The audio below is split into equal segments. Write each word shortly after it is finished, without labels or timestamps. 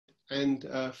And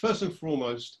first and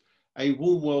foremost, a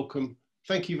warm welcome.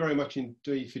 Thank you very much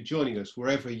indeed for joining us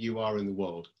wherever you are in the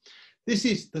world. This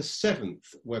is the 7th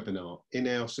webinar in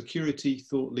our Security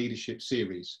Thought Leadership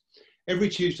series. Every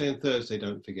Tuesday and Thursday,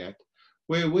 don't forget,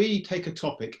 where we take a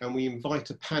topic and we invite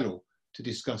a panel to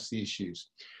discuss the issues.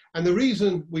 And the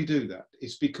reason we do that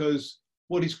is because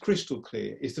what is crystal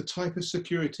clear is the type of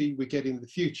security we get in the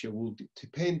future will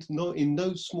depend in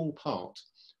no small part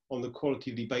on the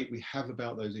quality of debate we have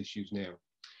about those issues now.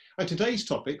 And today's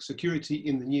topic, security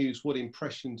in the news, what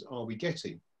impressions are we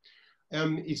getting,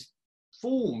 is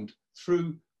formed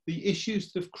through the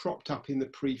issues that have cropped up in the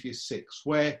previous 6,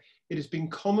 where it has been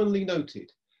commonly noted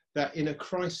that in a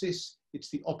crisis, it's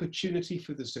the opportunity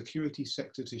for the security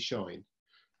sector to shine.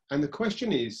 And the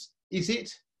question is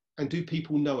it, and do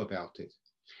people know about it?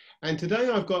 And today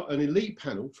I've got an elite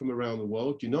panel from around the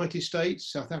world, United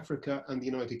States, South Africa, and the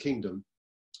United Kingdom.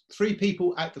 3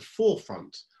 people at the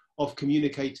forefront of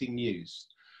communicating news.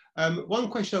 One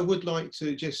question I would like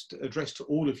to just address to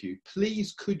all of you,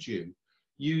 please could you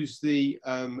use the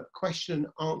question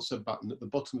and answer button at the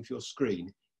bottom of your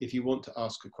screen if you want to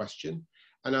ask a question,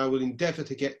 and I will endeavour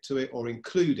to get to it or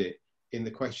include it in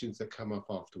the questions that come up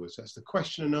afterwards. That's the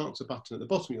question and answer button at the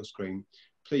bottom of your screen.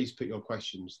 Please put your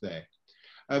questions there.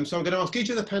 So I'm going to ask each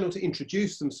of the panel to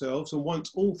introduce themselves, and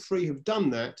once all 3 have done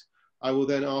that, I will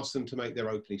then ask them to make their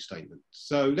opening statement.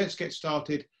 So let's get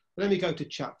started. Let me go to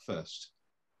Chuck first.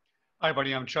 Hi,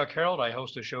 buddy. I'm Chuck Harold. I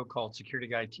host a show called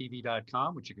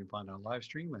SecurityGuideTV.com, which you can find on live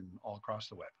stream and all across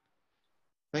the web.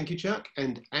 Thank you, Chuck.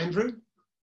 And Andrew?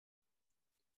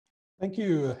 Thank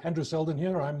you. Andrew Selden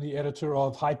here. I'm the editor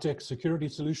of High Tech Security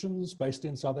Solutions based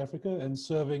in South Africa and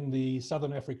serving the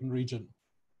Southern African region.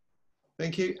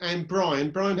 Thank you. And Brian.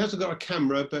 Brian hasn't got a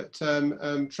camera, but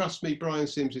trust me, Brian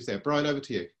Sims is there. Brian, over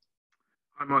to you.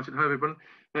 Hi, Martin. Hello, everyone.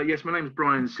 Yes, my name is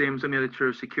Brian Sims. I'm the editor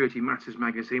of Security Matters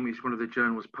magazine, which is one of the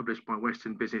journals published by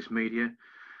Western Business Media.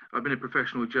 I've been a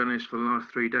professional journalist for the last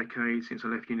 3 decades since I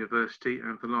left university,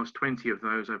 and for the last 20 of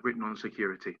those, I've written on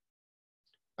security.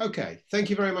 Okay, thank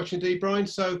you very much indeed, Brian.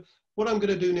 So what I'm going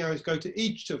to do now is go to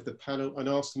each of the panel and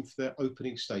ask them for their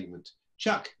opening statement.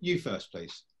 Chuck, you first,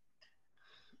 please.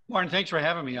 Martin, thanks for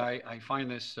having me. I find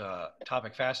this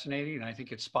topic fascinating, and I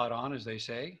think it's spot on, as they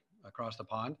say, across the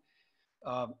pond.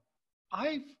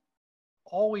 I've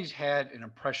always had an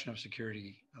impression of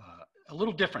security a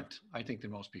little different, I think,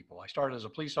 than most people. I started as a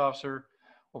police officer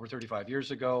over 35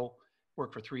 years ago,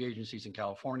 worked for 3 agencies in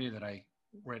California, then I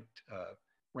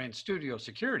ran studio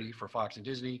security for Fox and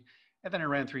Disney, and then I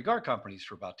ran 3 guard companies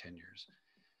for about 10 years.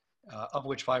 Of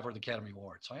which 5 were the Academy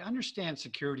Awards. So I understand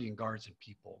security and guards and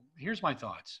people. Here's my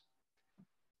thoughts.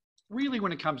 Really,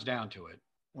 when it comes down to it,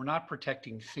 we're not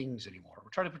protecting things anymore. We're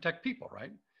trying to protect people,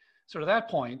 right? So to that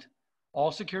point,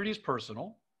 all security is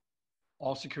personal,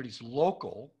 all security is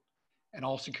local, and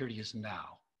all security is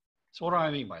now. So what do I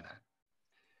mean by that?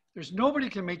 There's nobody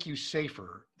can make you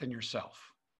safer than yourself,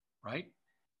 right?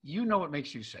 You know what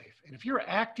makes you safe. And if you're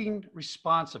acting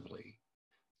responsibly,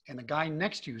 and the guy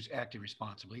next to you is acting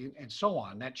responsibly, and so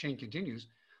on, that chain continues,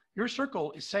 your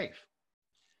circle is safe.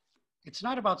 It's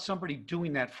not about somebody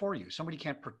doing that for you. Somebody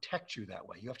can't protect you that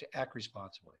way. You have to act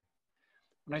responsibly.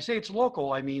 When I say it's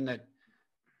local, I mean that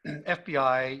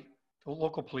FBI, the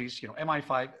local police,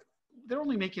 MI5, they're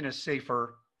only making us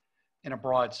safer in a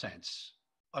broad sense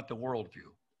at the worldview.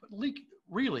 But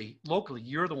really, locally,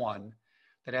 you're the one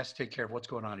that has to take care of what's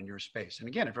going on in your space. And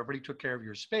again, if everybody took care of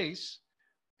your space,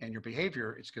 and your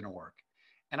behavior, it's going to work.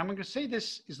 And I'm going to say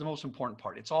this is the most important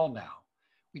part. It's all now.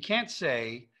 We can't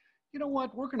say, you know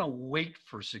what, we're going to wait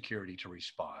for security to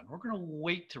respond. We're going to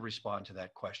wait to respond to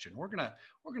that question. We're going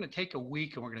to take a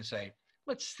week and we're going to say,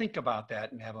 let's think about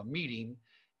that and have a meeting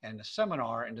and a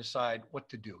seminar and decide what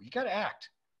to do. You got to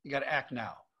act. You got to act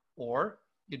now, or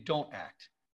you don't act.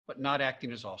 But not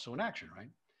acting is also an action, right?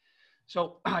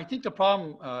 So I think the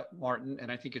problem, Martin,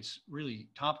 and I think it's really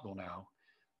topical now,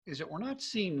 is that we're not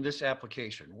seeing this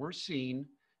application. We're seeing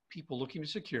people looking to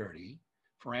security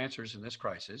for answers in this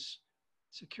crisis.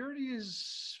 Security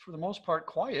is, for the most part,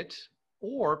 quiet,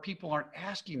 or people aren't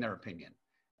asking their opinion,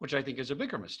 which I think is a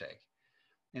bigger mistake.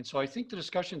 And so I think the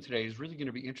discussion today is really going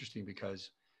to be interesting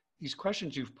because these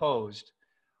questions you've posed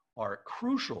are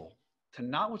crucial to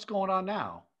not what's going on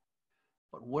now,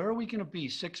 but where are we going to be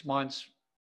 6 months,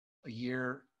 a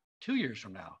year, 2 years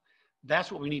from now?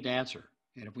 That's what we need to answer.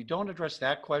 And if we don't address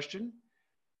that question,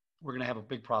 we're going to have a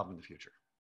big problem in the future.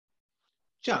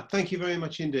 Chuck, thank you very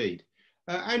much indeed.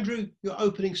 Andrew, your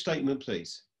opening statement,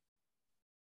 please.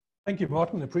 Thank you,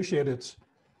 Martin. Appreciate it.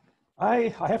 I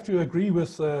have to agree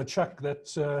with Chuck that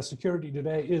security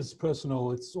today is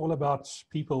personal. It's all about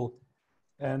people.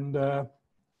 And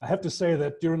I have to say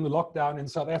that during the lockdown in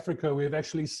South Africa, we've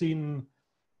actually seen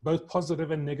both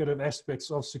positive and negative aspects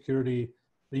of security.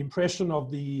 The impression of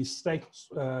the state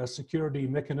security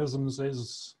mechanisms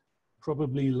is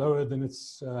probably lower than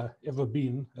it's ever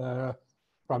been,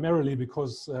 primarily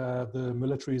because the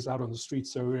military is out on the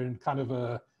streets, so we're in kind of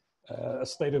a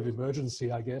state of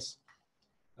emergency, I guess.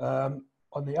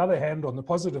 On the other hand, on the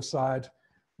positive side,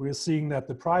 we're seeing that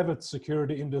the private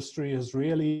security industry has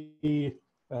really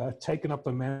taken up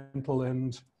the mantle,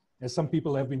 and as some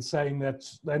people have been saying, that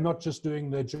they're not just doing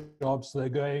their jobs, they're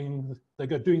doing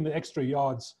the extra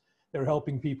yards. They're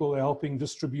helping people, they're helping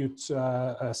distribute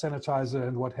sanitizer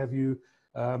and what have you,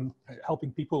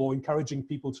 helping people or encouraging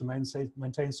people to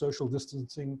maintain social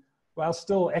distancing while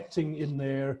still acting in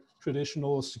their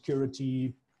traditional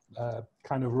security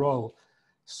kind of role.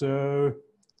 So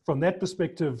from that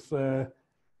perspective,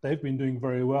 they've been doing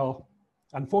very well.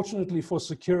 Unfortunately for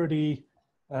security,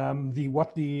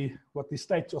 what the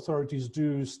state authorities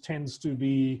do tends to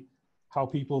be how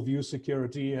people view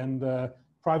security, and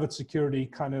private security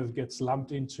kind of gets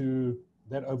lumped into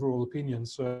that overall opinion.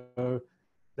 So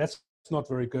that's not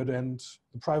very good, and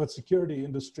the private security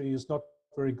industry is not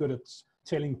very good at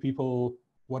telling people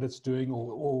what it's doing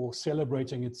or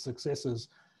celebrating its successes.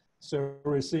 So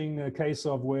we're seeing a case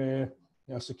of where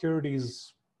security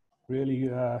is really,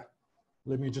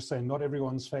 let me just say, not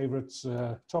everyone's favorite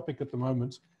topic at the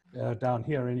moment, down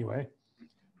here anyway.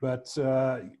 But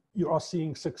you are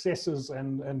seeing successes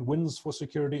and wins for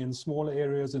security in smaller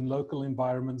areas, in local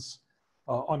environments,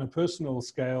 on a personal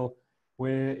scale,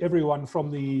 where everyone from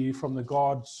the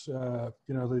guards,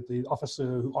 the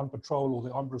officer on patrol or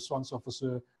the armed response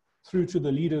officer, through to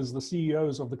the leaders, the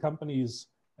CEOs of the companies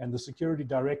and the security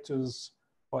directors,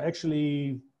 are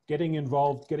actually getting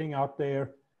involved, getting out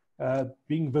there,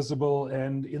 being visible,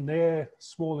 and in their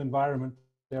small environment,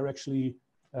 they're actually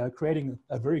creating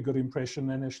a very good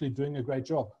impression and actually doing a great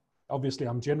job. Obviously,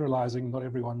 I'm generalizing, not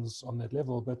everyone's on that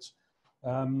level, but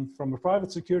from a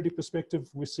private security perspective,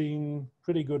 we're seeing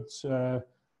pretty good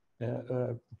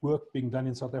work being done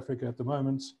in South Africa at the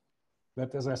moment.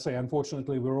 But as I say,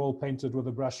 unfortunately, we're all painted with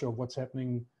a brush of what's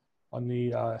happening on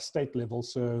the state level.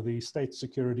 So the state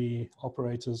security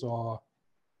operators are,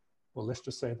 well, let's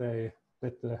just say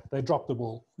they dropped the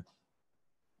ball.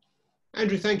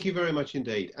 Andrew, thank you very much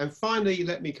indeed. And finally,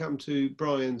 let me come to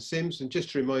Brian Sims. And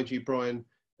just to remind you, Brian,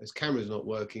 his camera's not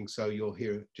working, so you'll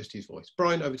hear just his voice.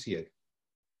 Brian, over to you.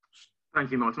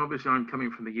 Thank you, Martin. Obviously, I'm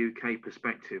coming from the UK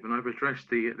perspective, and I've addressed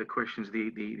the questions,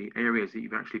 the areas that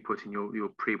you've actually put in your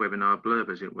pre-webinar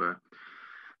blurb, as it were.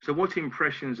 So what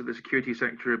impressions of the security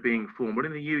sector are being formed? Well,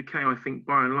 in the UK, I think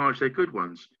by and large, they're good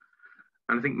ones.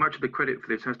 And I think much of the credit for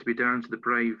this has to be down to the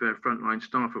brave frontline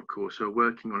staff, of course, who are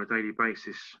working on a daily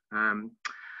basis. And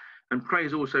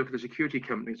praise also for the security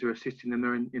companies who are assisting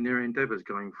them in their endeavours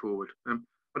going forward.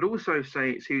 I'd also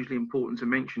say it's hugely important to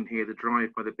mention here the drive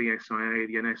by the BSIA,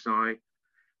 the NSI,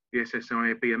 the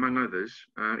SSIAB, among others,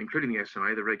 including the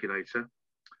SIA, the regulator,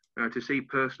 to see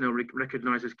personnel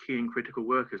recognised as key and critical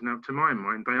workers. Now, to my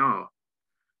mind, they are.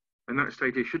 And that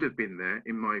status should have been there,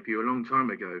 in my view, a long time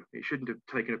ago. It shouldn't have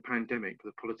taken a pandemic for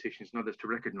the politicians and others to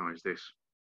recognise this.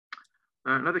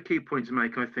 Another key point to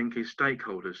make, I think, is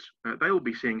stakeholders. They will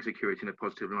be seeing security in a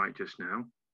positive light just now.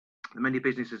 Many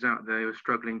businesses out there are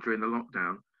struggling during the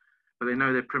lockdown, but they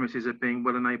know their premises are being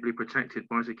well and ably protected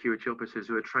by security officers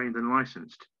who are trained and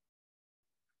licensed.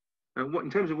 In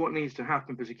terms of what needs to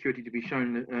happen for security to be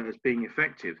shown as being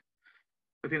effective,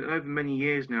 I think that over many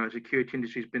years now, the security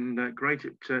industry has been great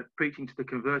at preaching to the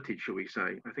converted, shall we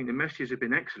say. I think the messages have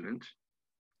been excellent,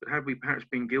 but have we perhaps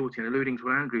been guilty, and alluding to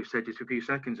what Andrew said just a few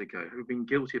seconds ago, have we been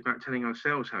guilty about telling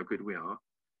ourselves how good we are,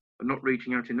 but not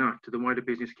reaching out enough to the wider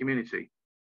business community?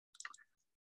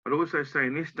 I'd also say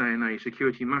in this day and age,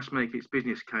 security must make its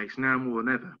business case now more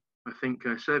than ever. I think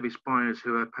service buyers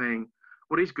who are paying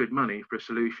what is good money for a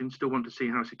solution still want to see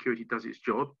how security does its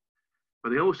job,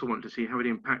 but they also want to see how it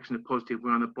impacts in a positive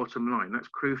way on the bottom line. That's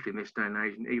crucial in this day and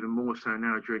age, and even more so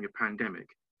now during a pandemic.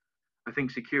 I think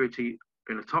security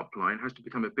in the top line has to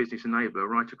become a business enabler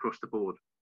right across the board.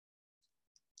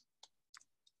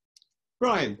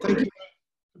 Brian, thank you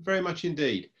very much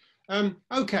indeed.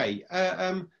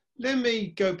 Let me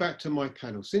go back to my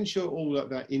panel. Since you're all at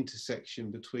that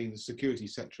intersection between the security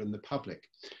sector and the public,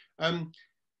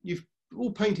 you've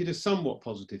all painted a somewhat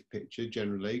positive picture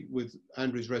generally with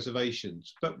Andrew's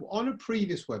reservations. But on a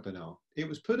previous webinar, it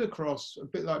was put across a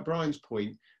bit like Brian's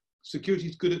point, security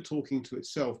is good at talking to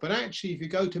itself. But actually, if you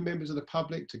go to members of the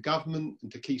public, to government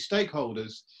and to key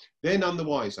stakeholders, they're none the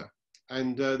wiser.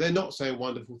 And they're not saying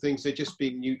wonderful things, they're just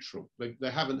being neutral. They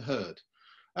haven't heard.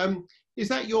 Is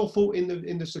that your fault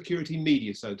in the security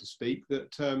media, so to speak,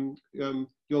 that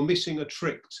you're missing a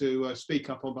trick to speak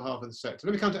up on behalf of the sector?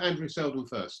 Let me come to Andrew Selden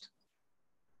first.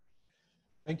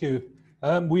 Thank you.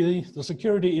 The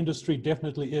security industry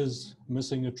definitely is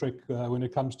missing a trick when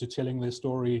it comes to telling their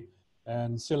story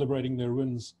and celebrating their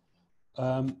wins.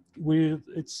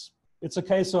 It's a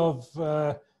case of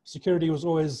security was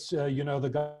always, you know,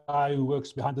 the guy who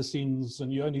works behind the scenes,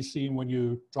 and you only see him when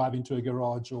you drive into a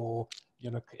garage or, you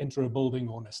know, enter a building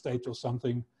or an estate or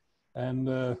something.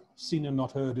 And seen and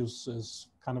not heard is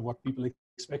kind of what people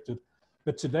expected.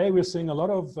 But today we're seeing a lot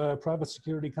of private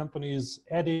security companies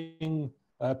adding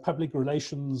public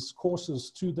relations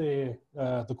courses to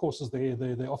the courses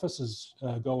their offices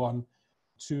go on,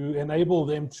 to enable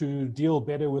them to deal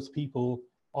better with people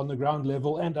on the ground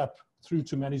level and up through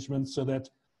to management, so that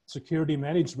security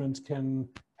management can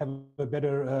have a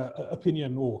better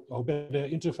opinion or better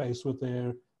interface with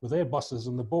their bosses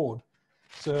and the board.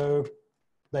 So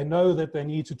they know that they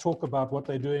need to talk about what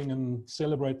they're doing and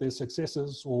celebrate their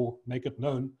successes or make it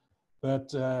known,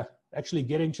 but actually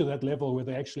getting to that level where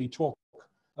they actually talk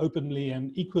openly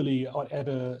and equally at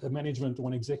a management or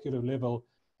an executive level,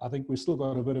 I think we've still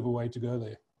got a bit of a way to go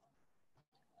there.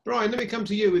 Brian, let me come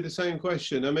to you with the same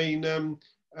question. I mean,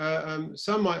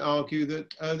 some might argue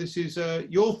that this is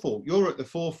your fault. You're at the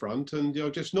forefront and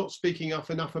you're just not speaking up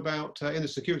enough about, in the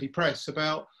security press,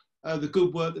 about the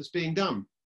good work that's being done.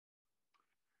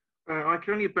 I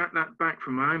can only back that back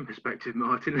from my own perspective,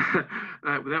 Martin,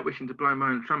 without wishing to blow my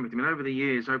own trumpet. I mean, over the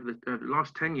years, over the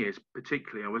last 10 years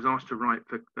particularly, I was asked to write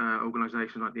for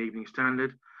organisations like the Evening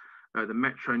Standard, the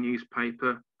Metro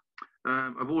newspaper.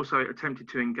 I've also attempted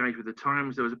to engage with the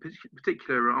Times. There was a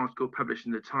particular article published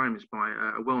in the Times by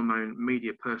a well-known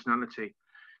media personality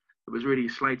that was really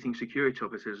slating security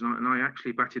officers, and I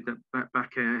actually batted that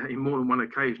back in more than one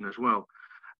occasion as well.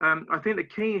 I think the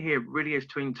key here really is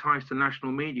to entice the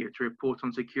national media to report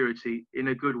on security in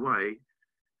a good way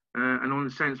and on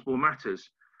sensible matters.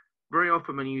 Very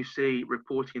often when you see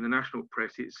reporting in the national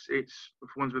press, it's for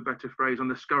want of a better phrase, on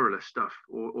the scurrilous stuff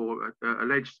or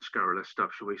alleged scurrilous stuff,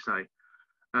 shall we say.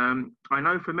 I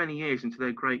know for many years, and to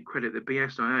their great credit, the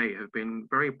BSIA have been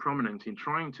very prominent in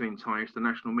trying to entice the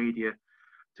national media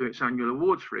to its annual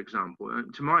awards, for example.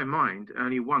 To my mind,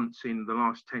 only once in the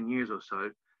last 10 years or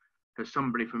so has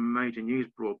somebody from a major news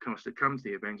broadcaster come to the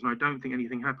event, and I don't think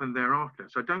anything happened thereafter.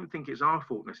 So I don't think it's our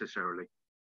fault necessarily.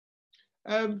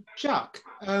 Chuck,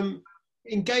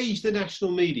 engage the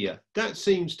national media. That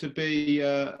seems to be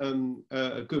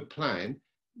a good plan.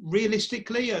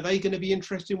 Realistically, are they going to be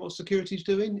interested in what security's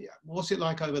doing? What's it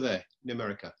like over there in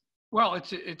America? Well,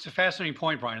 it's a fascinating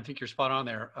point, Brian. I think you're spot on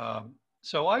there.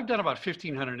 So I've done about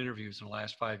 1,500 interviews in the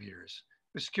last 5 years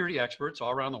with security experts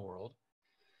all around the world.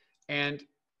 And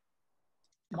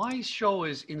my show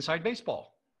is inside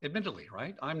baseball, admittedly,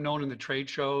 right? I'm known in the trade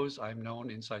shows. I'm known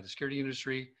inside the security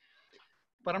industry,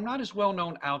 but I'm not as well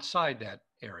known outside that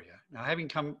area. Now,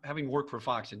 having worked for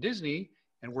Fox and Disney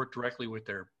and worked directly with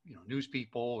their news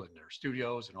people and their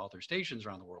studios and all their stations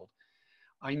around the world,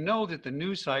 I know that the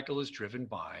news cycle is driven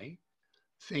by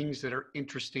things that are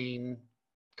interesting,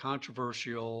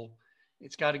 controversial.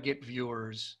 It's got to get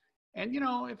viewers. And,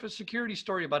 if a security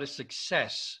story about a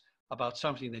success, about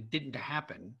something that didn't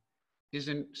happen,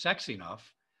 isn't sexy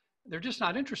enough, they're just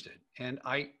not interested. And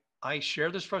I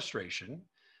share this frustration.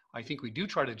 I think we do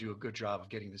try to do a good job of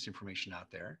getting this information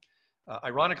out there.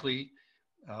 Ironically,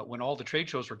 when all the trade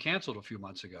shows were canceled a few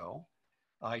months ago,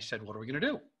 I said, what are we going to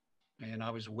do? And I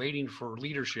was waiting for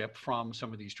leadership from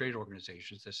some of these trade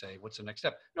organizations to say, what's the next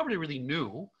step? Nobody really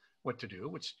knew what to do,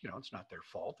 which, it's not their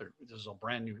fault. This is a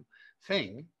brand new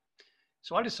thing.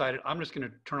 So I decided I'm just going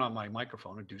to turn on my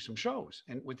microphone and do some shows.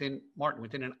 And within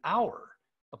an hour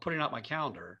of putting out my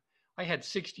calendar, I had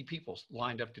 60 people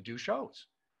lined up to do shows.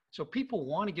 So people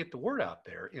want to get the word out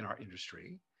there in our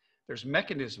industry. There's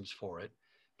mechanisms for it,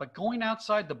 but going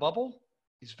outside the bubble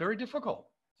is very difficult.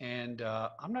 And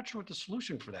I'm not sure what the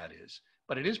solution for that is,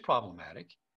 but it is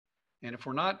problematic. And if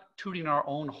we're not tooting our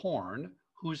own horn,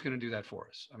 who's going to do that for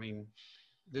us? I mean,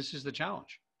 this is the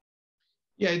challenge.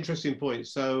 Yeah, interesting point.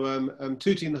 So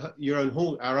tooting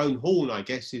our own horn, I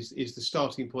guess, is the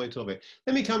starting point of it.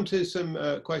 Let me come to some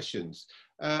questions.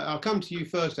 I'll come to you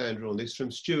first, Andrew, on this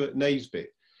from Stuart Naisbitt.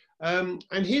 And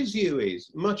his view is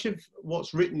much of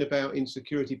what's written about in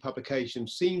security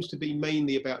publications seems to be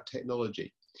mainly about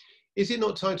technology. Is it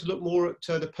not time to look more at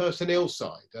the personnel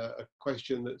side? A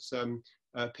question that's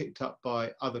picked up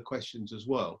by other questions as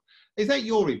well. Is that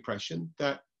your impression,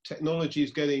 that technology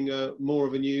is getting more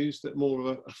of a news, that more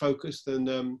of a focus than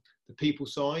the people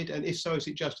side? And if so, is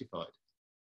it justified?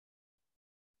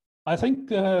 I think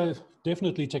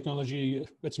definitely technology,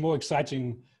 it's more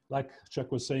exciting. Like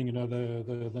Chuck was saying,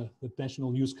 the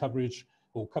national news coverage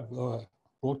or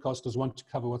broadcasters want to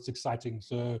cover what's exciting.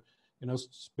 So,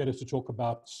 it's better to talk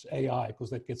about AI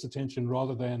because that gets attention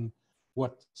rather than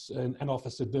what an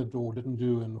officer did or didn't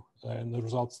do and the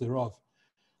results thereof.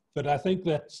 But I think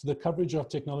that the coverage of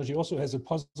technology also has a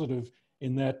positive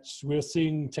in that we're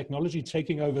seeing technology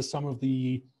taking over some of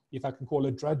the, if I can call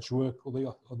it drudge work or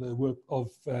the work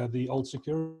of the old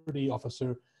security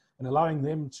officer, and allowing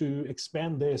them to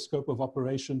expand their scope of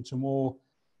operation to more,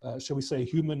 shall we say,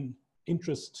 human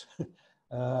interest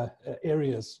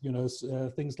areas,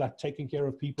 things like taking care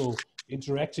of people,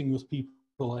 interacting with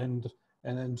people,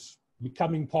 and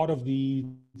becoming part of the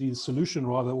solution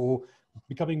rather, or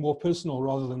becoming more personal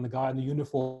rather than the guy in the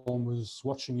uniform who's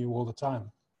watching you all the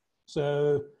time.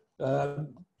 So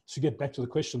to get back to the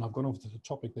question, I've gone off the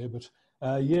topic there, but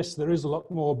yes, there is a lot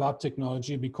more about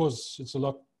technology because it's a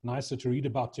lot nicer to read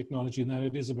about technology than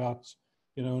it is about,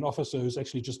 an officer who's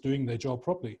actually just doing their job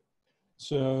properly.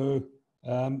 So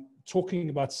talking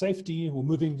about safety or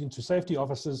moving into safety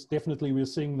officers, definitely we're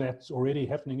seeing that already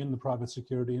happening in the private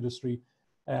security industry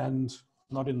and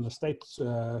not in the state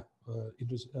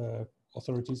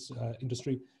authorities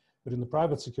industry, but in the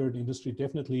private security industry,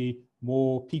 definitely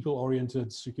more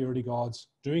people-oriented security guards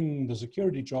doing the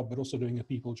security job, but also doing a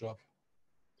people job.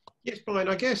 Yes, Brian,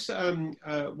 I guess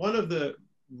one of the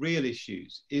real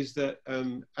issues is that,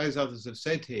 as others have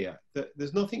said here, that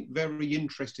there's nothing very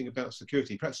interesting about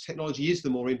security. Perhaps technology is the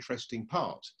more interesting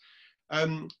part.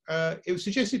 It was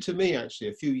suggested to me actually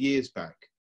a few years back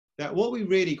that what we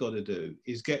really got to do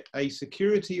is get a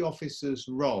security officer's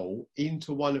role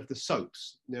into one of the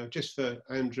soaps. Now, just for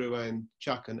Andrew and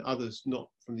Chuck and others not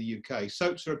from the UK,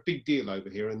 soaps are a big deal over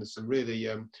here, and there's some really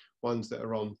ones that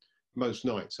are on most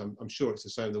nights. I'm sure it's the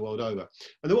same the world over.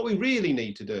 And then what we really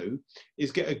need to do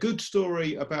is get a good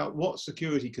story about what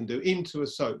security can do into a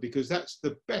soap, because that's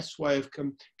the best way of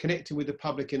connecting with the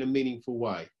public in a meaningful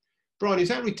way. Brian, is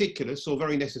that ridiculous or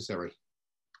very necessary?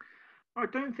 I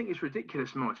don't think it's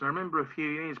ridiculous, Martin. I remember a few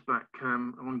years back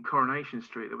on Coronation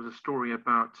Street, there was a story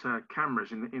about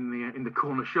cameras in the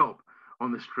corner shop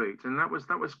on the street, and that was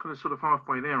kind of sort of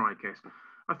halfway there, I guess.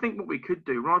 I think what we could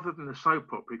do, rather than the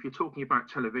soap opera, if you're talking about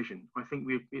television, I think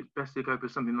it's best to go for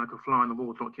something like a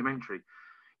fly-on-the-wall documentary.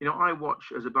 I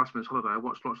watch, as a busman's holiday, I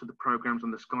watch lots of the programs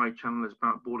on the Sky Channel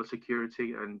about border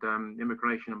security and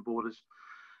immigration and borders.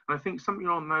 And I think something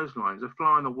along those lines, a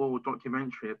fly-on-the-wall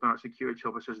documentary about security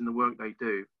officers and the work they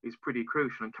do is pretty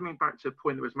crucial. And coming back to a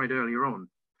point that was made earlier on,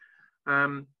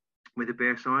 with the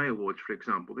BSI awards, for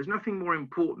example, there's nothing more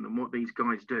important than what these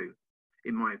guys do,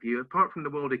 in my view, apart from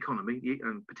the world economy,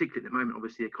 and particularly at the moment,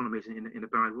 obviously, the economy is in a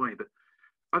bad way. But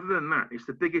other than that, it's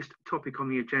the biggest topic on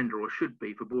the agenda, or should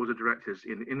be, for boards of directors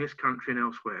in this country and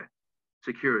elsewhere: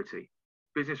 security,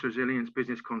 business resilience,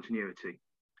 business continuity.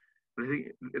 And I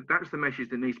think that's the message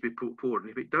that needs to be put forward.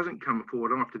 And if it doesn't come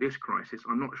forward after this crisis,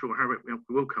 I'm not sure how it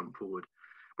will come forward.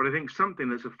 But I think something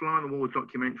that's a fly-on-the-wall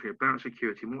documentary about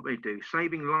security and what they do,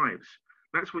 saving lives.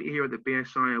 That's what you hear at the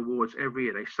BSI Awards every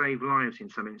year. They save lives in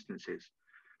some instances.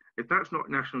 If that's not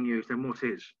national news, then what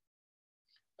is?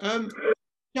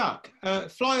 Chuck,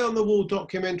 fly-on-the-wall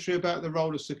documentary about the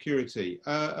role of security.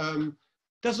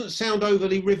 Doesn't sound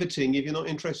overly riveting if you're not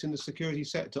interested in the security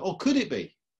sector, or could it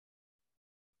be?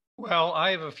 Well, I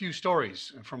have a few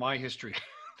stories from my history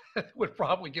that would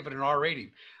probably give it an R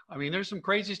rating. I mean, there's some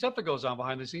crazy stuff that goes on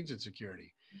behind the scenes in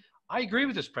security. I agree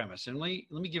with this premise, and let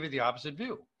me give you the opposite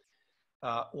view.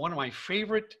 One of my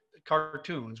favorite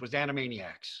cartoons was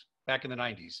Animaniacs back in the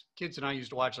 90s. Kids and I used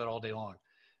to watch that all day long.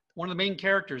 One of the main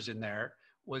characters in there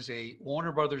was a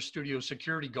Warner Brothers studio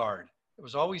security guard. It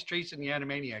was always chasing the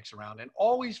Animaniacs around and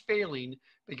always failing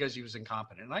because he was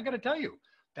incompetent. And I got to tell you,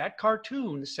 that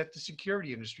cartoon set the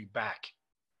security industry back.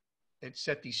 It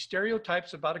set these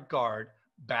stereotypes about a guard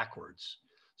backwards.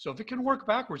 So if it can work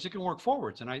backwards, it can work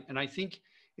forwards. And I think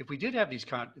if we did have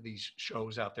these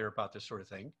shows out there about this sort of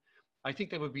thing, I think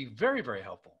that would be very, very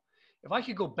helpful. If I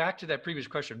could go back to that previous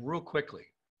question real quickly.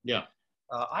 Yeah.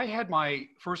 I had my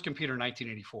first computer in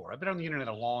 1984. I've been on the internet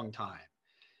a long time.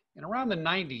 And around the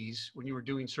 90s, when you were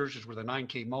doing searches with a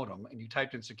 9K modem and you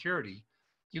typed in security,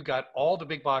 you got all the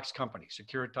big box companies,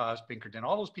 Securitas, Pinkerton,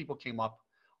 all those people came up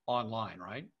online,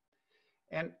 right?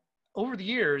 And over the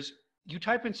years, you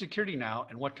type in security now,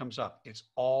 and what comes up? It's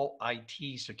all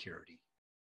IT security,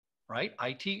 right?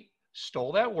 IT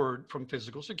stole that word from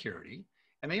physical security,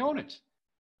 and they own it.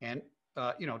 And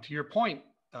to your point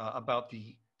about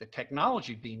the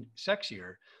technology being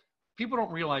sexier, people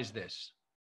don't realize this.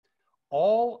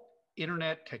 All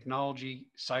internet technology,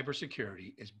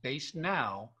 cybersecurity is based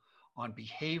now on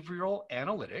behavioral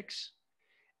analytics,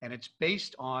 and it's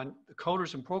based on the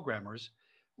coders and programmers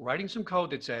writing some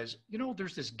code that says, you know,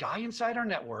 there's this guy inside our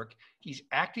network, he's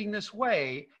acting this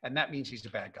way, and that means he's a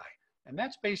bad guy. And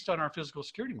that's based on our physical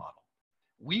security model.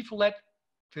 We've let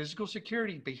physical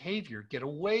security behavior get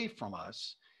away from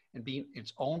us and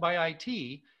it's owned by IT,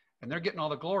 and they're getting all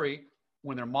the glory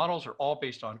when their models are all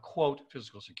based on, quote,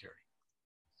 physical security.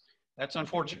 That's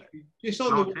unfortunate. Just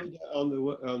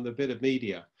on the bit of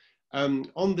media,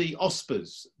 on the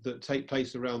OSPAs that take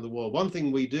place around the world, one thing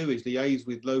we do is liaise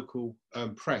with local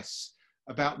press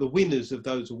about the winners of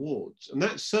those awards, and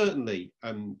that certainly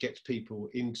gets people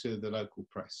into the local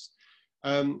press.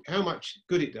 How much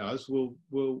good it does,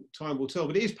 time will tell,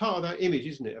 but it is part of that image,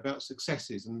 isn't it, about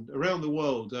successes, and around the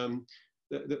world,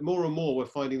 that more and more we're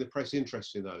finding the press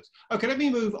interested in those. Okay, let me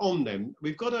move on then.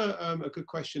 We've got a good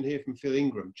question here from Phil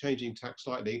Ingram, changing tack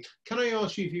slightly. Can I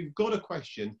ask you, if you've got a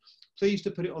question, please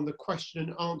to put it on the question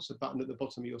and answer button at the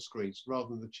bottom of your screens rather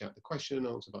than the chat, the question and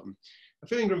answer button.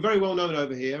 Phil Ingram, very well known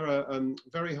over here,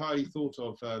 very highly thought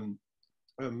of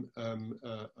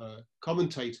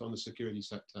commentator on the security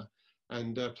sector,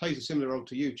 and plays a similar role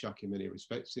to you, Chuck, in many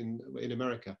respects in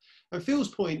America. And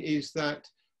Phil's point is that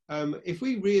if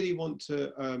we really want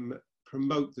to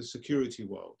promote the security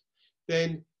world,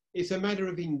 then it's a matter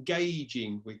of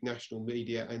engaging with national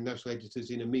media and national editors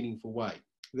in a meaningful way.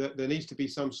 There needs to be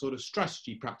some sort of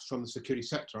strategy, perhaps from the security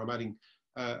sector. I'm adding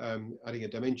a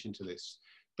dimension to this.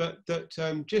 But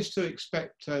that just to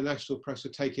expect national press to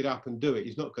take it up and do it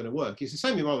is not going to work. It's the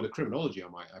same in my world of criminology, I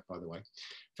might add, by the way. In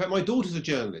fact, my daughter's a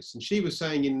journalist, and she was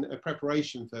saying in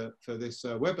preparation for this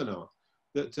webinar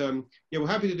that, yeah, we're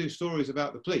happy to do stories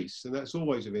about the police, and that's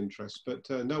always of interest, but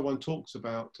no one talks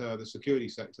about the security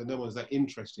sector. No one's that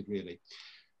interested, really.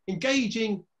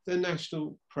 Engaging the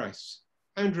national press.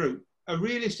 Andrew, a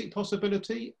realistic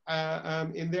possibility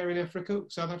in Africa,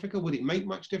 South Africa? Would it make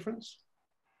much difference?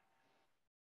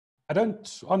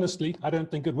 Honestly, I don't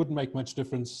think it would make much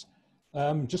difference.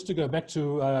 Just to go back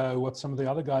to what some of the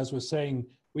other guys were saying,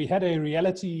 we had a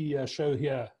reality show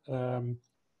here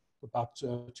about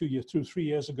 3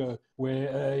 years ago, where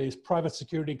a private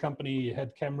security company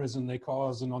had cameras in their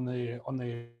cars and on their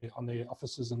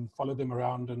offices and followed them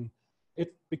around, and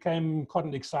it became quite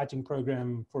an exciting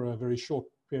program for a very short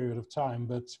period of time,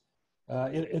 but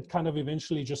it kind of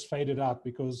eventually just faded out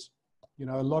because, you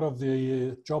know, a lot of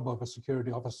the job of a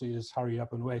security officer is hurry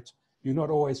up and wait. You're not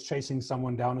always chasing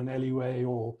someone down an alleyway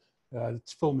or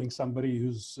filming somebody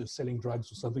who's selling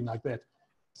drugs or something like that.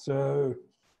 So,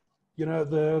 you know,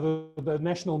 the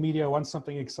national media wants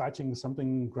something exciting,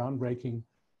 something groundbreaking.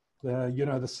 You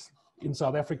know, in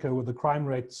South Africa with the crime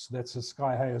rates that's as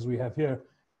sky high as we have here,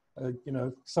 you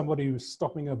know, somebody who's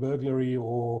stopping a burglary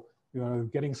or, you know,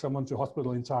 getting someone to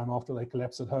hospital in time after they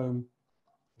collapse at home,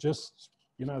 just,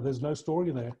 you know, there's no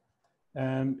story there.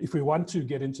 And if we want to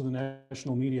get into the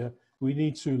national media, we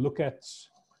need to look at,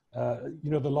 you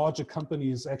know, the larger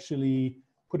companies actually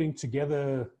putting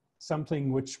together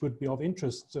something which would be of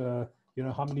interest, you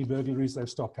know, how many burglaries they've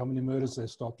stopped, how many murders they've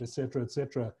stopped, et cetera, et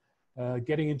cetera.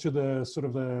 Getting into the sort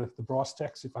of the brass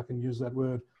tacks, if I can use that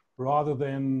word, rather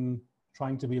than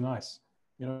trying to be nice.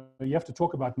 You know, you have to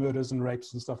talk about murders and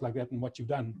rapes and stuff like that and what you've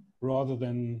done, rather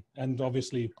than, and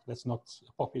obviously that's not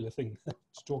a popular thing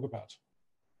to talk about.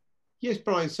 Yes,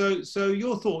 Brian, so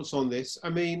your thoughts on this? I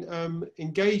mean,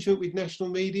 engagement with national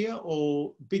media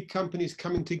or big companies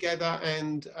coming together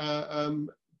and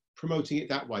promoting it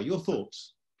that way? Your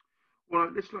thoughts?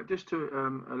 Well, just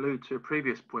to allude to a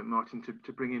previous point, Martin,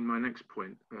 to bring in my next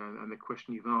point and the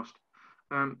question you've asked.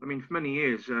 I mean, for many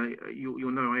years,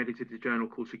 you'll know I edited a journal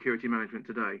called Security Management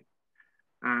Today.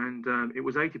 And it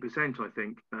was 80%, I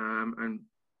think, and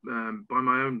by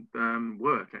my own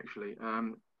work, actually,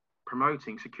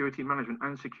 promoting security management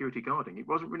and security guarding. It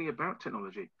wasn't really about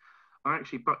technology. I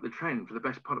actually bucked the trend for the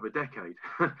best part of a decade.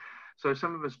 So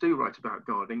some of us do write about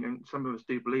guarding and some of us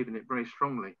do believe in it very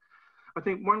strongly. I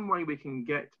think one way we can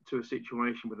get to a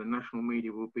situation where the national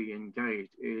media will be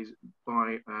engaged is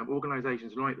by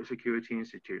organisations like the Security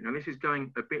Institute. Now, this is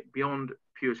going a bit beyond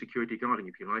pure security guarding,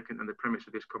 if you like, and the premise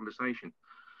of this conversation.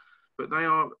 But they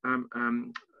are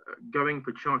going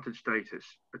for chartered status,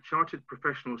 a chartered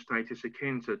professional status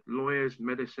akin to lawyers,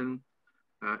 medicine,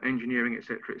 engineering,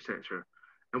 etc., etc.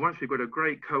 And once we've got a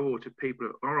great cohort of people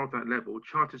that are of that level,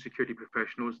 chartered security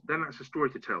professionals, then that's a story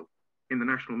to tell in the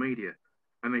national media.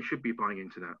 And they should be buying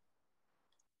into that.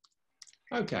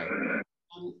 Okay.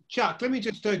 Chuck, let me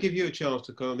just give you a chance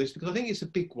to comment on this because I think it's a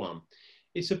big one.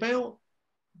 It's about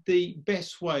the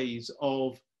best ways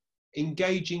of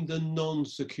engaging the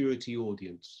non-security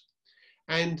audience.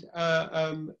 And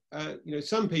you know,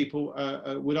 some people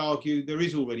would argue there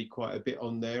is already quite a bit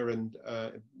on there, and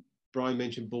Brian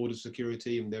mentioned border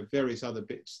security, and there are various other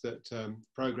bits that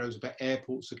programs about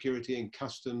airport security and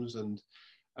customs, and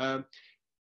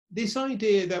this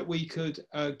idea that we could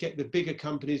get the bigger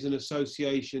companies and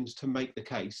associations to make the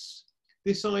case.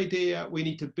 This idea we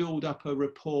need to build up a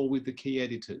rapport with the key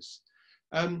editors.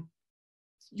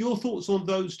 Your thoughts on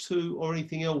those two, or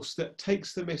anything else that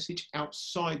takes the message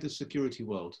outside the security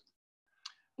world?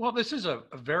 Well, this is a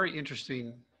very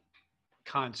interesting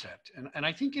concept, and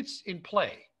I think it's in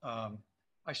play.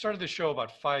 I started the show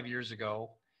about 5 years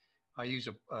ago. I use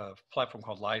a platform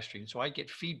called Livestream, so I get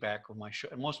feedback on my show,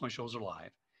 and most of my shows are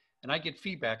live, and I get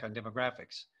feedback on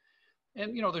demographics.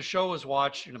 And you know, the show is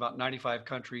watched in about 95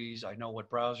 countries. I know what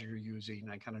browser you're using.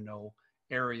 I kind of know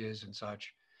areas and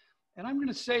such. And I'm going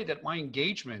to say that my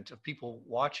engagement of people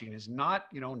watching is not,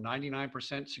 you know,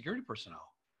 99% security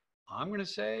personnel. I'm going to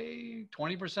say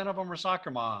 20% of them are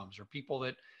soccer moms or people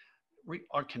that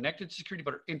are connected to security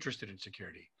but are interested in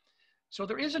security. So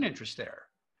there is an interest there.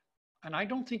 And I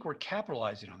don't think we're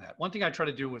capitalizing on that. One thing I try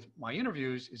to do with my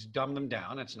interviews is dumb them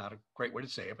down. That's not a great way to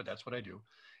say it, but that's what I do.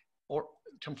 Or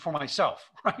for myself,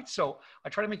 right? So I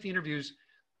try to make the interviews,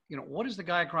 you know, what is the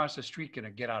guy across the street going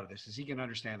to get out of this? Is he going to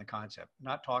understand the concept?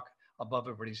 Not talk above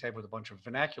everybody's head with a bunch of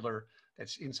vernacular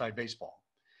that's inside baseball.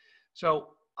 So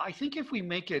I think if we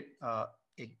make it a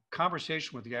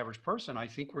conversation with the average person, I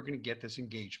think we're going to get this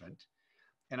engagement.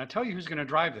 And I'll tell you who's going to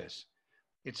drive this.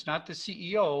 It's not the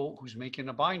CEO who's making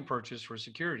a buying purchase for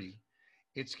security.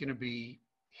 It's going to be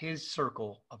his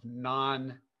circle of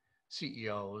non-CEOs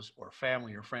or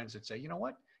family or friends that say, you know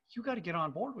what, you got to get on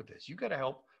board with this. You got to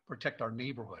help protect our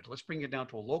neighborhood. Let's bring it down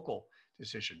to a local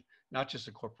decision, not just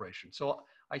a corporation. So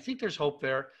I think there's hope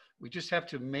there. We just have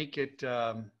to make it,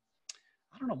 I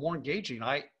don't know, more engaging.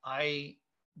 I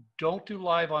don't do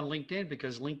live on LinkedIn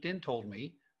because LinkedIn told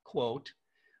me, quote,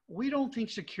 we don't think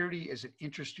security is an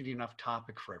interesting enough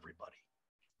topic for everybody.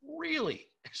 Really,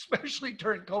 especially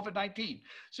during COVID-19.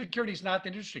 Security is not that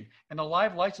interesting. And the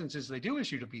live licenses they do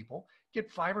issue to people get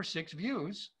 5 or 6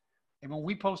 views. And when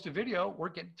we post a video, we're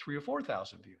getting 3,000 or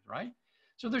 4,000 views, right?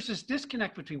 So there's this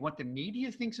disconnect between what the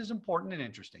media thinks is important and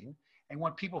interesting and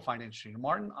what people find interesting. And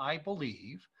Martin, I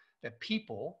believe that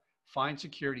people find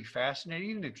security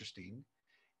fascinating and interesting,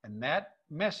 and that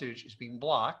message is being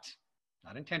blocked,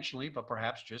 not intentionally, but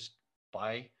perhaps just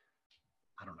by,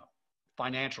 I don't know,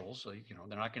 financials. So, you know,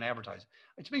 they're not going to advertise.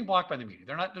 It's being blocked by the media.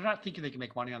 They're not thinking they can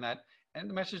make money on that, and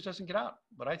the message doesn't get out.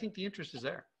 But I think the interest is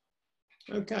there.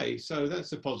 Okay, so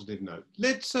that's a positive note.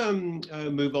 Let's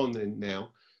move on then now.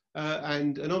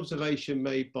 And an observation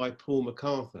made by Paul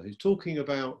MacArthur, who's talking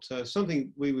about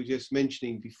something we were just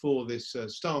mentioning before this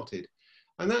started.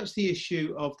 And that's the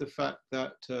issue of the fact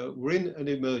that we're in an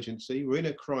emergency, we're in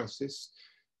a crisis.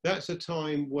 That's a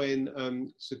time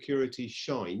when security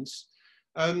shines.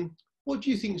 What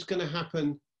do you think is going to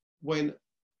happen when,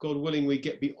 God willing, we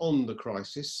get beyond the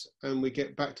crisis and we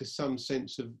get back to some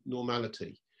sense of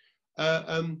normality?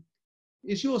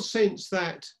 Is your sense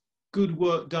that good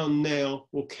work done now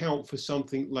will count for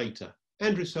something later?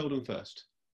 Andrew Selden first.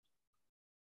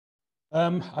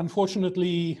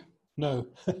 Unfortunately, no.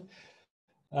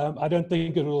 I don't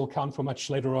think it will count for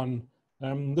much later on.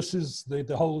 This is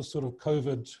the whole sort of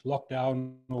COVID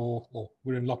lockdown, or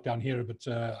we're in lockdown here, but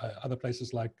other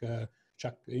places like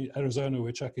Arizona,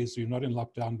 where Chuck is, you're not in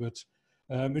lockdown, but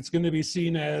it's going to be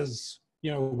seen as,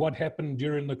 you know, what happened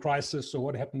during the crisis or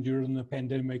what happened during the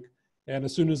pandemic. And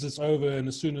as soon as it's over, and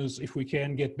as soon as, if we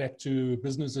can get back to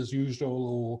business as usual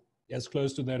or as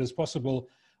close to that as possible,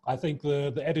 I think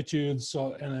the attitudes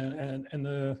and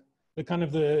the kind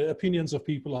of the opinions of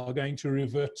people are going to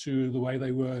revert to the way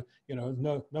they were. You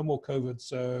know, no more COVID.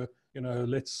 So, you know,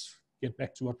 let's get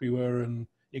back to what we were and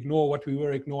ignore what we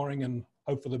were ignoring and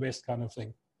hope for the best kind of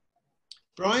thing.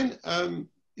 Brian,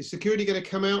 is security going to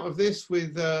come out of this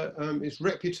with its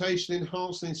reputation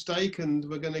enhanced in stake, and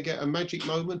we're going to get a magic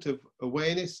moment of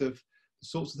awareness of the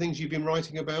sorts of things you've been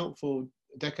writing about for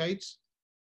decades?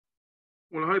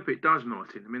 Well, I hope it does,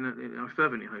 Martin. I mean, I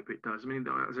fervently hope it does. I mean,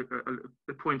 as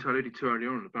the point I alluded to earlier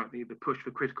on about the push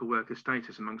for critical worker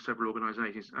status among several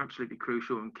organisations is absolutely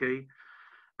crucial and key.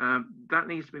 That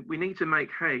needs to be, we need to make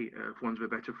hay, for want of a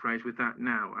better phrase, with that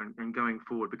now and going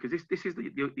forward, because this is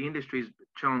the industry's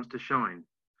chance to shine.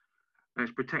 And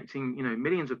it's protecting, you know,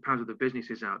 millions of pounds of the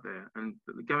businesses out there, and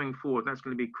going forward, that's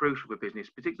going to be crucial for business,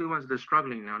 particularly the ones that are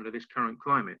struggling now under this current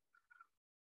climate.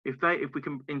 If we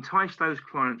can entice those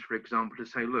clients, for example, to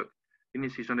say, look, the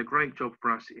industry's done a great job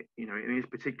for us, you know, in this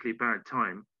particularly bad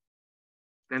time,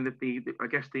 then I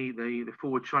guess the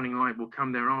forward shining light will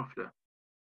come thereafter.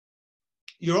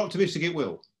 You're optimistic it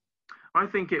will? I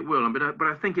think it will, but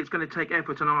I think it's going to take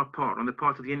effort on our part, on the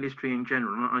part of the industry in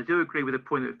general. And I do agree with the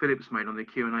point that Philip's made on the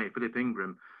Q&A, Philip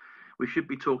Ingram. We should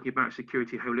be talking about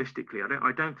security holistically.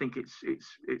 I don't think it's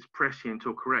prescient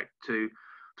or correct to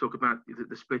talk about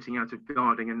the splitting out of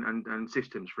guarding and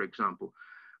systems, for example.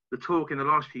 The talk in the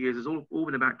last few years has all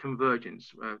been about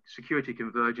convergence, security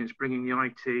convergence, bringing the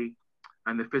IT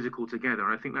and the physical together.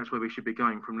 And I think that's where we should be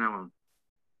going from now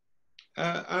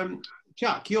on.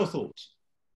 Chuck, your thoughts?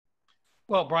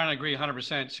 Well, Brian, I agree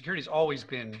 100%. Security's always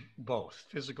been both.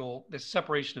 Physical, the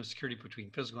separation of security between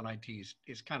physical and IT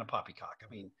is kind of poppycock.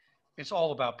 I mean, it's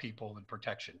all about people and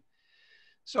protection.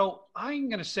 So I'm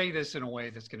going to say this in a way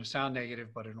that's going to sound negative,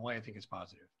 but in a way I think it's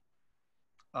positive.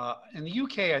 In the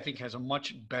UK, I think has a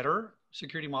much better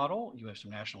security model. You have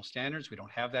some national standards. We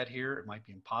don't have that here. It might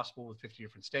be impossible with 50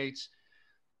 different states.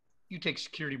 You take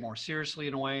security more seriously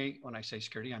in a way. When I say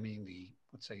security, I mean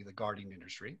let's say the guarding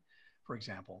industry, for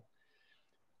example.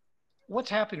 What's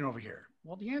happening over here?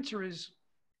 Well, the answer is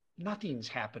nothing's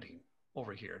happening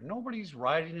over here. Nobody's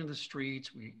riding in the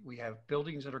streets. We have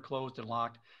buildings that are closed and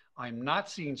locked. I'm not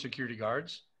seeing security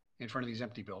guards in front of these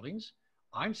empty buildings.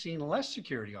 I'm seeing less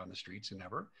security on the streets than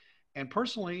ever. And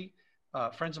personally,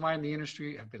 friends of mine in the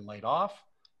industry have been laid off.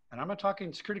 And I'm not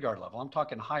talking security guard level. I'm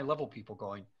talking high level people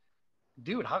going,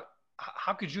 dude,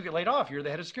 how could you get laid off? You're the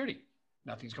head of security.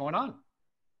 Nothing's going on.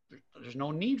 There's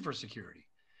no need for security.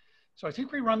 So I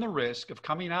think we run the risk of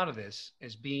coming out of this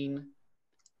as being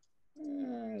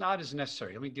not as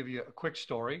necessary. Let me give you a quick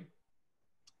story.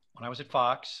 When I was at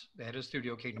Fox, the head of the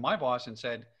studio came to my boss and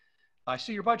said, I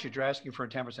see your budget. You're asking for a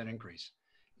 10% increase.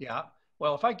 Yeah.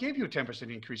 Well, if I gave you a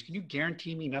 10% increase, can you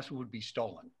guarantee me nothing would be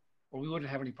stolen or we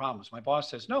wouldn't have any problems? My boss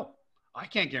says, no, I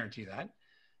can't guarantee that.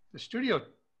 The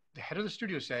head of the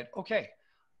studio said, okay,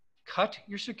 cut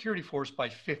your security force by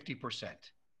 50%.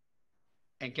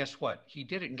 And guess what? He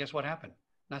did it. And guess what happened?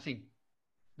 Nothing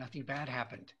bad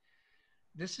happened.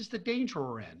 This is the danger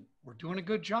we're in. We're doing a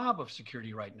good job of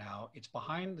security right now. It's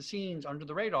behind the scenes, under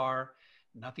the radar.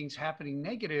 Nothing's happening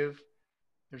negative.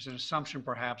 There's an assumption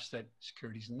perhaps that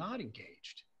security is not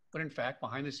engaged. But in fact,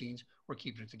 behind the scenes, we're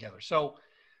keeping it together. So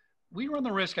we run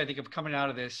the risk, I think, of coming out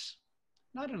of this,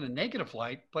 not in a negative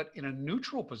light, but in a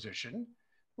neutral position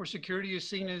where security is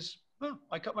seen as, oh,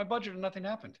 I cut my budget and nothing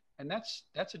happened. And that's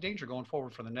a danger going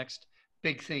forward for the next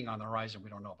big thing on the horizon we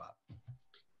don't know about.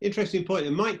 Interesting point.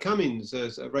 And Mike Cummins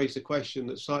has raised a question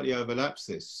that slightly overlaps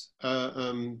this,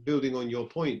 building on your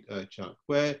point, Chuck,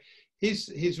 where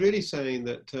he's really saying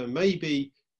that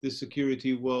maybe the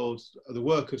security world, the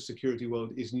work of security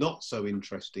world is not so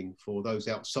interesting for those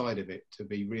outside of it, to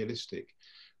be realistic,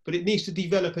 but it needs to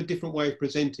develop a different way of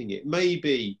presenting it.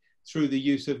 Maybe through the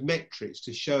use of metrics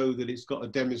to show that it's got a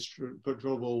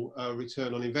demonstrable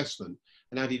return on investment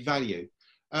and added value.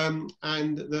 And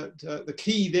that the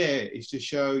key there is to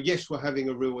show, yes, we're having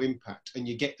a real impact, and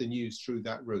you get the news through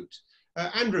that route.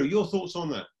 Andrew, your thoughts on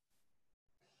that?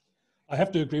 I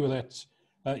have to agree with that,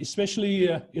 especially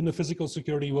in the physical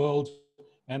security world,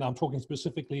 and I'm talking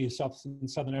specifically in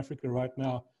Southern Africa right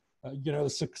now. You know, the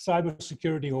cyber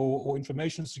security or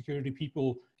information security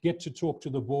people get to talk to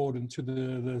the board and to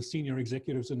the senior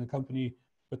executives in the company,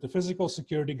 but the physical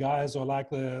security guys are like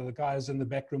the guys in the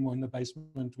back room or in the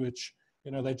basement, which,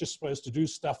 you know, they're just supposed to do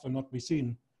stuff and not be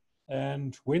seen.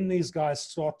 And when these guys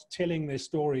start telling their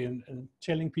story and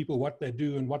telling people what they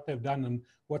do and what they've done and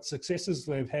what successes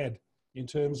they've had in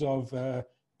terms of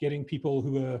getting people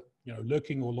who are, you know,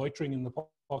 lurking or loitering in the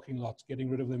parking lots,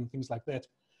 getting rid of them, things like that,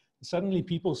 suddenly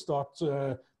people start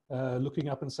looking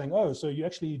up and saying, oh, so you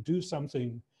actually do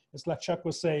something. It's like Chuck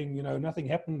was saying, you know, nothing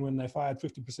happened when they fired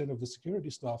 50% of the security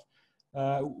staff.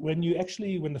 When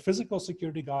the physical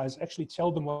security guys actually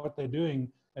tell them what they're doing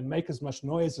and make as much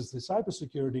noise as the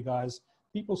cybersecurity guys,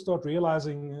 people start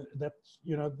realizing that,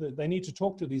 you know, they need to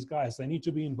talk to these guys. They need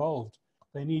to be involved.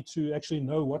 They need to actually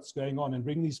know what's going on and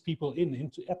bring these people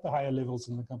at the higher levels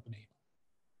in the company.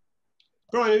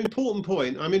 Brian, an important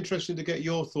point. I'm interested to get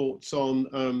your thoughts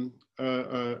on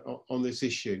this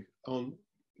issue, on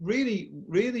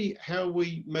really how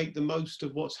we make the most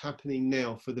of what's happening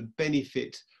now for the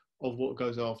benefit of what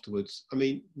goes afterwards. I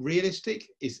mean, realistic,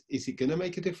 is it going to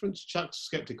make a difference? Chuck's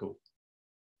skeptical.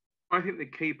 I think the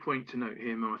key point to note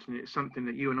here, Martin, it's something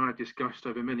that you and I have discussed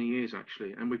over many years,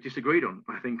 actually, and we've disagreed on,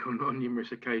 I think, on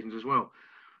numerous occasions as well.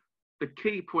 The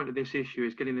key point of this issue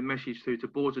is getting the message through to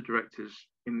boards of directors,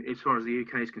 as far as the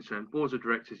UK is concerned, boards of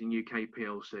directors in UK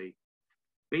PLC.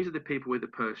 These are the people with the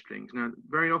purse strings. Now,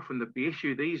 very often the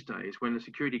issue these days, when a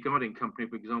security guarding company,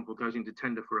 for example, goes into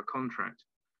tender for a contract,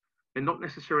 they're not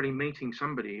necessarily meeting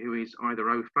somebody who is either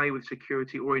au fait with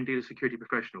security or indeed a security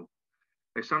professional.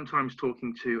 They're sometimes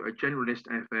talking to a generalist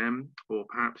FM or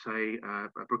perhaps a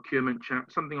procurement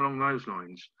chap, something along those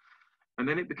lines. And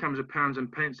then it becomes a pounds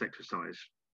and pence exercise.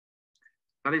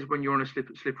 That is when you're on a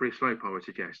slippery slope, I would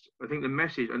suggest. I think the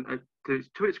message, and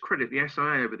to its credit, the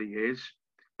SIA over the years,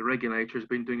 the regulator has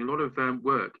been doing a lot of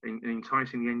work in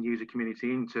enticing the end user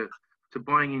community into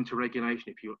buying into regulation,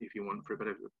 if you want, for a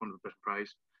better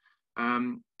phrase.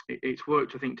 It's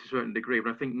worked, I think, to a certain degree,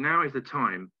 but I think now is the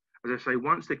time, as I say,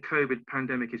 once the COVID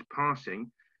pandemic is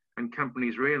passing and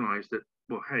companies realise that,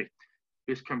 well, hey,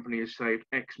 this company has saved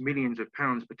X millions of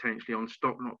pounds potentially on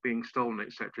stock not being stolen,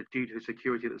 etc., due to the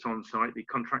security that's on site, the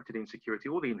contracted in security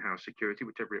or the in-house security,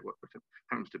 whichever it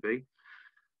happens to be.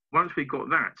 Once we've got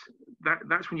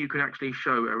that's when you can actually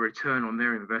show a return on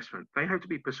their investment. They have to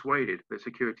be persuaded that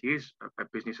security is a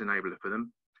business enabler for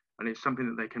them, and it's something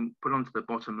that they can put onto the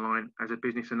bottom line as a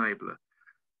business enabler.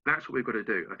 That's what we've got to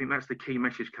do. I think that's the key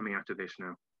message coming out of this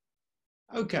now.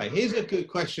 Okay, here's a good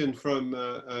question from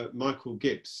Michael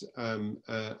Gibbs,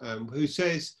 who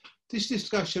says, this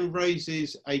discussion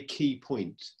raises a key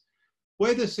point.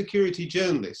 Whether security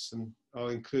journalists, and I'll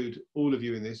include all of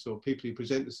you in this, or people who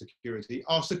present the security,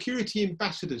 are security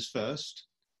ambassadors first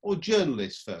or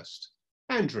journalists first?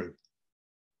 Andrew.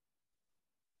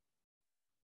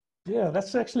 Yeah,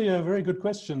 that's actually a very good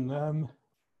question.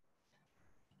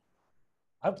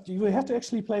 You have to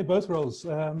actually play both roles.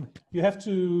 You have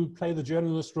to play the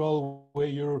journalist role where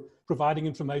you're providing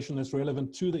information that's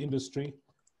relevant to the industry.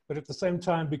 But at the same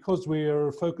time, because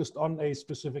we're focused on a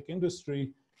specific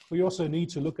industry, we also need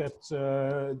to look at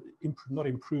not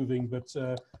improving, but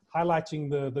highlighting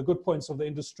the good points of the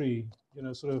industry, you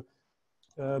know, sort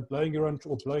of blowing your own,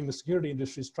 or blowing the security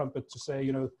industry's trumpet to say,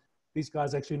 you know, these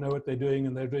guys actually know what they're doing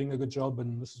and they're doing a good job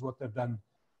and this is what they've done.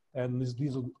 And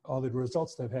these are the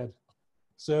results they've had.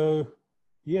 So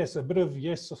yes, a bit of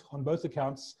yes on both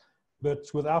accounts, but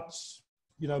without,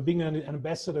 you know, being an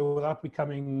ambassador, without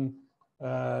becoming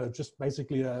just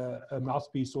basically a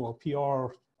mouthpiece or a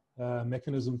PR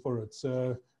mechanism for it.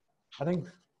 So I think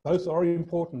both are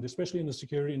important, especially in the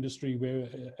security industry where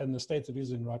and the state it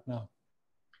is in right now.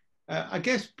 I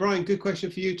guess, Brian, good question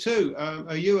for you too.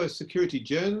 Are you a security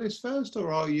journalist first,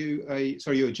 or are you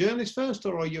you're a journalist first,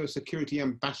 or are you a security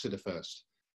ambassador first?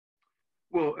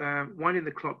 Well, winding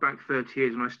the clock back 30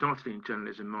 years when I started in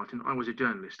journalism, Martin, I was a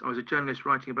journalist. I was a journalist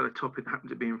writing about a topic that happened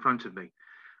to be in front of me.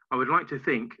 I would like to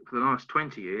think for the last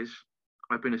 20 years,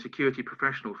 I've been a security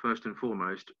professional first and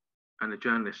foremost, and a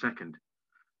journalist second.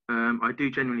 I do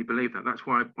genuinely believe that. That's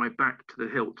why I back to the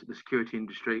hilt the Security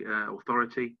Industry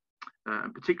Authority,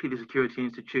 and particularly the Security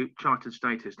Institute Chartered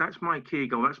status. That's my key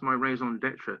goal. That's my raison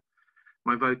d'etre,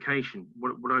 my vocation.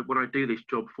 What I do this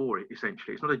job for,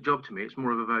 essentially. It's not a job to me. It's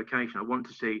more of a vocation. I want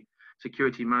to see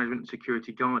security management and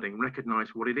security guarding recognise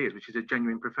what it is, which is a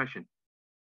genuine profession.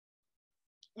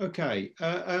 Okay,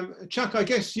 Chuck, I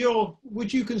guess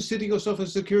would you consider yourself a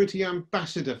security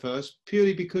ambassador first,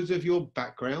 purely because of your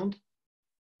background?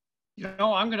 You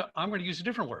know, I'm gonna use a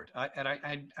different word.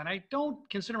 I don't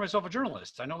consider myself a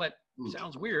journalist. I know that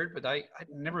sounds weird, but I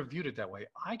never viewed it that way.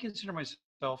 I consider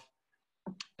myself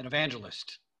an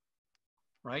evangelist,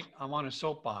 right? I'm on a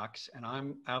soapbox and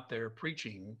I'm out there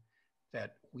preaching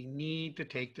that we need to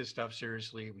take this stuff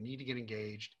seriously. We need to get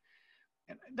engaged.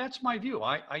 And that's my view.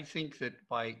 I think that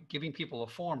by giving people a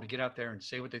forum to get out there and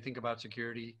say what they think about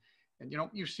security, and you know,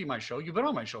 you see my show, you've been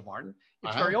on my show, Martin.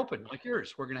 It's very open, like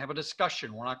yours. We're going to have a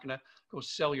discussion. We're not going to go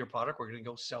sell your product. We're going to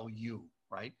go sell you,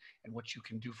 right? And what you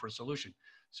can do for a solution.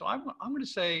 So I'm going to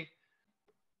say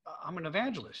I'm an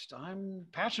evangelist. I'm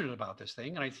passionate about this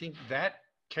thing. And I think that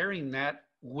carrying that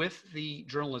with the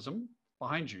journalism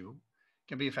behind you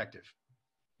can be effective.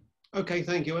 Okay,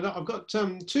 thank you. And I've got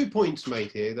 2 points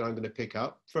made here that I'm going to pick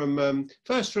up from,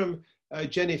 first from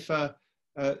Jennifer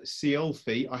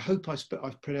Ciolfi. I hope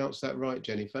I've pronounced that right,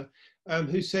 Jennifer,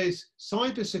 who says,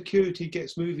 cybersecurity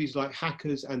gets movies like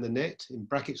Hackers and the Net, in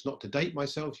brackets not to date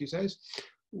myself, she says.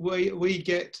 We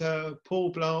get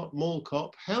Paul Blart, Mall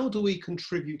Cop. How do we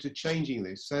contribute to changing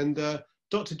this? And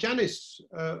Dr. Janice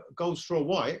Goldstraw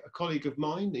White, a colleague of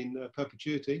mine in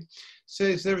perpetuity,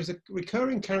 says there is a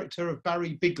recurring character of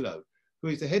Barry Bigelow, who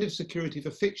is the head of security for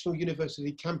fictional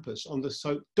university campus on the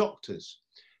soap Doctors.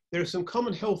 There are some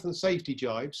common health and safety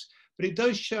jibes, but it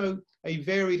does show a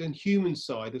varied and human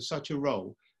side of such a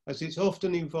role, as it's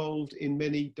often involved in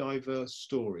many diverse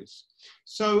stories.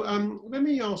 So let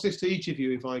me ask this to each of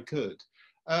you, if I could.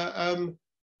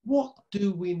 What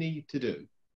do we need to do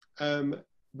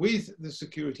with the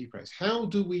security press? How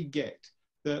do we get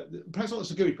the press, not the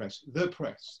security press, the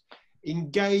press,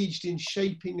 engaged in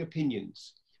shaping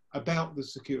opinions about the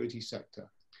security sector?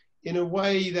 in a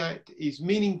way that is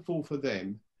meaningful for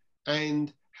them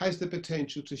and has the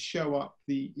potential to show up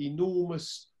the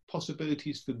enormous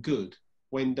possibilities for good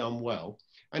when done well,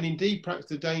 and indeed perhaps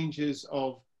the dangers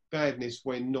of badness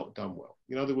when not done well.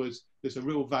 In other words, there's a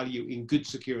real value in good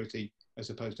security as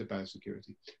opposed to bad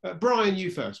security. Brian,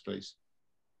 you first, please.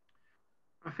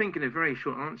 I think in a very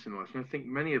short answer, Martin, I think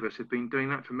many of us have been doing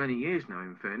that for many years now,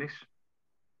 in fairness.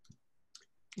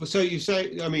 Well, so you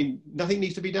say, I mean, nothing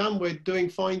needs to be done, we're doing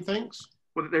fine, thanks?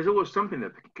 Well, there's always something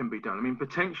that can be done. I mean,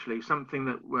 potentially something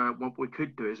that what we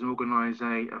could do is organise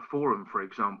a forum, for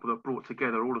example, that brought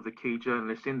together all of the key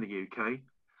journalists in the UK.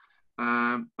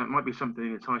 That might be something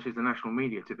that entices the national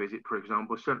media to visit, for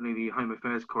example, certainly the Home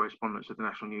Affairs correspondents of the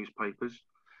national newspapers,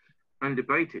 and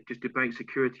debate it, just debate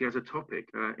security as a topic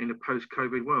in a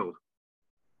post-COVID world.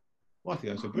 Well, I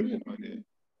think that's a brilliant idea.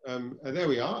 There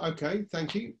we are. Okay,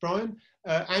 thank you, Brian.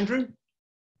 Andrew?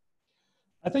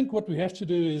 I think what we have to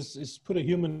do is put a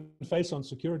human face on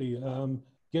security,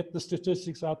 get the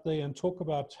statistics out there and talk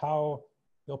about how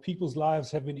people's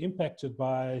lives have been impacted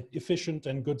by efficient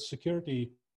and good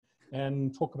security,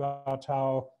 and talk about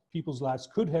how people's lives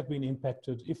could have been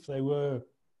impacted if they were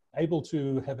able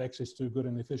to have access to good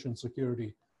and efficient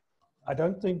security. I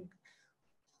don't think,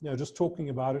 just talking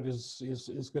about it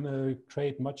is going to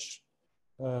create much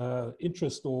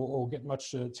interest or get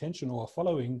much attention or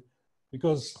following,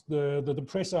 because the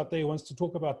press out there wants to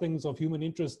talk about things of human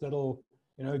interest that'll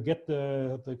get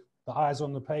the eyes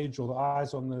on the page or the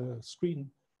eyes on the screen,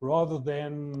 rather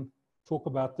than talk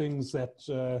about things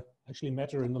that actually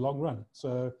matter in the long run.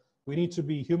 So we need to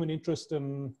be human interest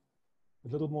and a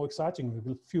little more exciting,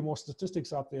 a few more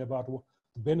statistics out there about the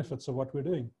benefits of what we're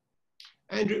doing.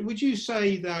 Andrew, would you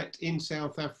say that in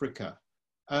South Africa,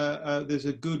 there's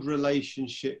a good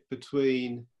relationship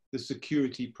between the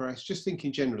security press, just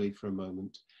thinking generally for a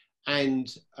moment,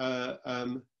 and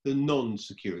the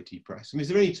non-security press? I mean, is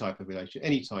there any type of relation,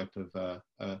 any type of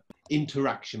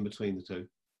interaction between the two?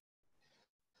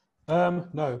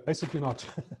 No, basically not.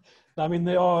 I mean,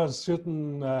 there are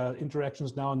certain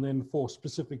interactions now and then for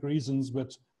specific reasons,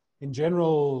 but in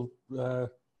general,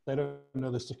 they don't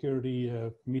know the security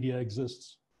media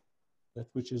exists,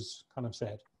 which is kind of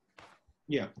sad.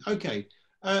 Yeah, okay.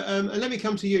 And let me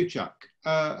come to you, Chuck.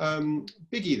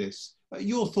 Biggie this,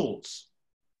 your thoughts?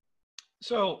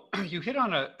 So you hit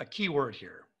on a key word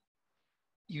here.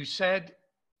 You said,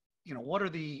 what are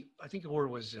I think the word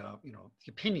was, the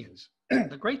opinions.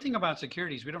 The great thing about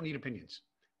security is we don't need opinions.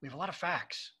 We have a lot of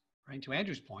facts, right? To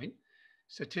Andrew's point,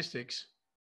 statistics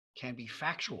can be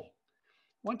factual.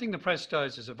 One thing the press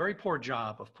does is a very poor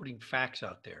job of putting facts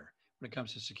out there when it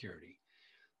comes to security.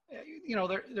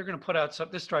 They're going to put out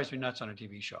this drives me nuts on a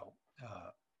TV show.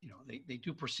 They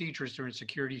do procedures during a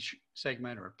security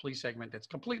segment or a police segment that's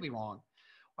completely wrong.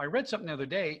 I read something the other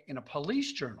day in a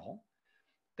police journal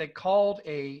that called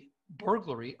a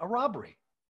burglary a robbery.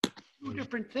 Two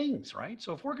different things, right?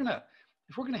 So if we're gonna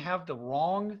have the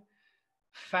wrong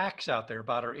facts out there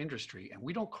about our industry and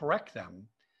we don't correct them,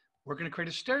 we're going to create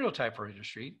a stereotype for our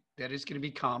industry that is going to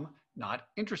become not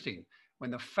interesting. When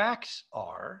the facts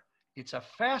are, it's a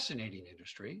fascinating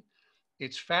industry.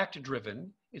 It's fact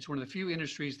driven. It's one of the few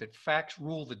industries that facts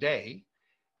rule the day,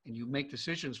 and you make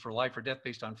decisions for life or death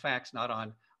based on facts, not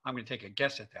on, I'm going to take a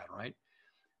guess at that, right?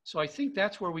 So I think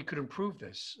that's where we could improve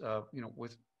this,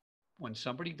 with when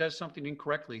somebody does something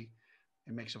incorrectly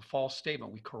and makes a false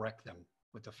statement, we correct them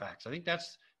with the facts. I think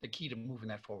that's the key to moving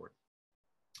that forward.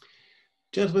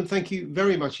 Gentlemen, thank you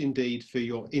very much indeed for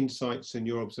your insights and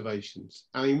your observations.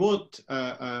 I mean, what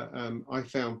I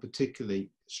found particularly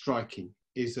striking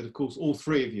is that, of course, all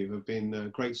three of you have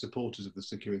been great supporters of the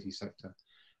security sector,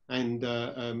 and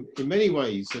in many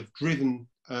ways have driven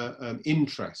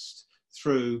interest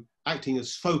through acting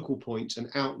as focal points and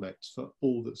outlets for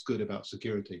all that's good about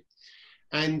security.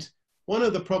 And one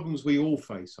of the problems we all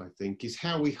face, I think, is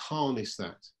how we harness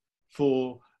that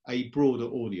for a broader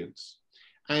audience.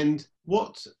 And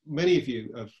what many of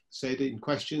you have said in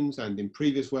questions and in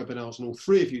previous webinars, and all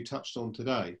three of you touched on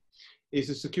today, is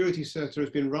the security sector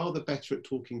has been rather better at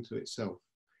talking to itself.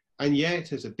 And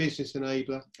yet, as a business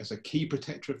enabler, as a key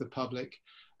protector of the public,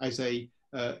 as a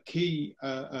key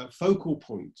focal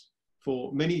point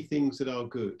for many things that are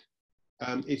good,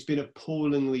 it's been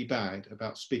appallingly bad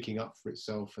about speaking up for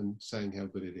itself and saying how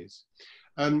good it is.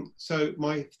 So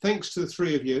my thanks to the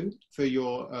three of you for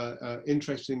your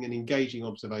interesting and engaging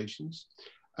observations.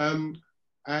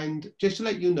 And just to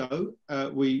let you know,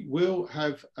 we will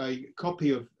have a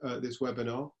copy of this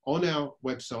webinar on our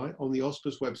website, on the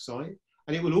OSPA's website,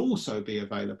 and it will also be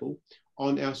available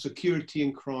on our Security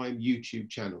and Crime YouTube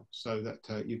channel, so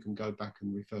that you can go back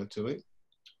and refer to it.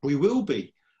 We will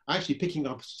be actually picking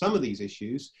up some of these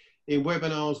issues in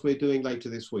webinars we're doing later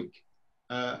this week.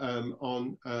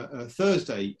 On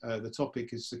Thursday, the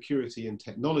topic is security and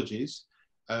technologies.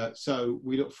 So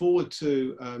we look forward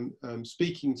to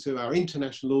speaking to our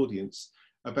international audience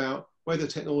about whether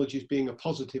technology is being a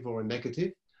positive or a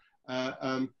negative.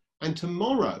 And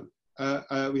tomorrow,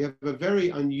 we have a very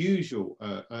unusual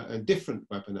and different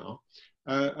webinar.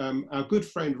 Our good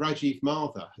friend Rajiv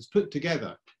Martha has put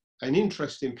together an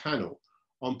interesting panel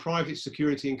on private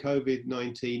security and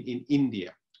COVID-19 in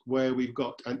India, where we've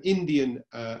got an Indian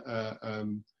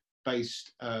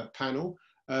based panel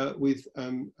with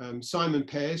Simon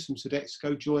Pears from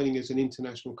Sodexo joining as an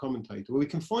international commentator, where we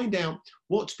can find out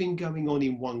what's been going on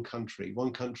in one country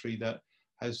that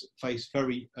has faced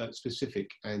very specific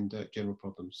and general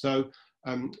problems. So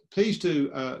please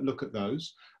do look at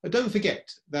those. Don't forget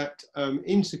that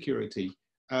in security,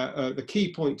 the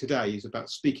key point today is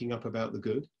about speaking up about the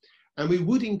good. And we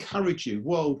would encourage you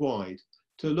worldwide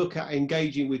to look at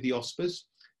engaging with the OSPAs,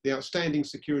 the Outstanding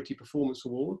Security Performance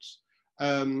Awards.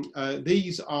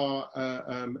 These are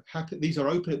open, these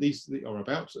are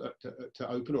about to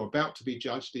open or about to be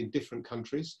judged in different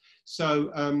countries.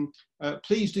 So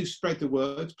please do spread the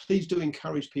word. Please do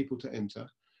encourage people to enter.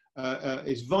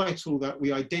 It's vital that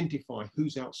we identify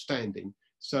who's outstanding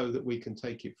so that we can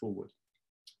take it forward.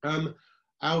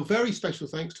 Our very special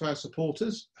thanks to our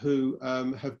supporters who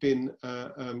have been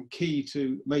key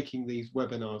to making these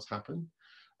webinars happen.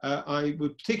 I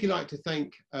would particularly like to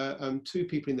thank two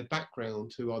people in the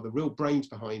background who are the real brains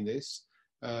behind this.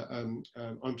 I'm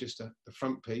just the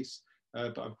front piece,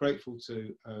 but I'm grateful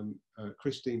to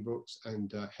Christine Brooks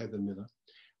and Heather Miller.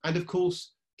 And of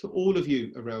course, to all of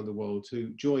you around the world who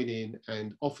join in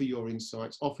and offer your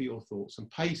insights, offer your thoughts,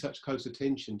 and pay such close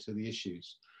attention to the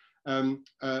issues. I'm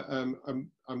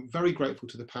very grateful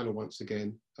to the panel once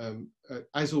again.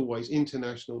 As always,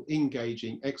 international,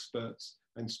 engaging experts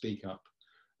and speak up.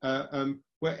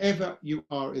 Wherever you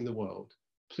are in the world,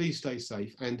 please stay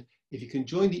safe. And if you can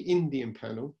join the Indian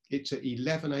panel, it's at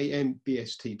 11 AM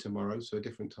BST tomorrow, so a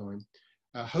different time.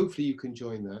 Hopefully you can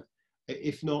join that.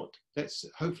 If not,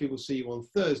 hopefully we'll see you on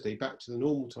Thursday, back to the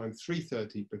normal time,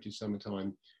 3:30 British Summer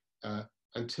Time.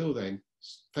 Until then,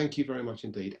 thank you very much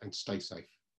indeed, and stay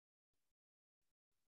safe.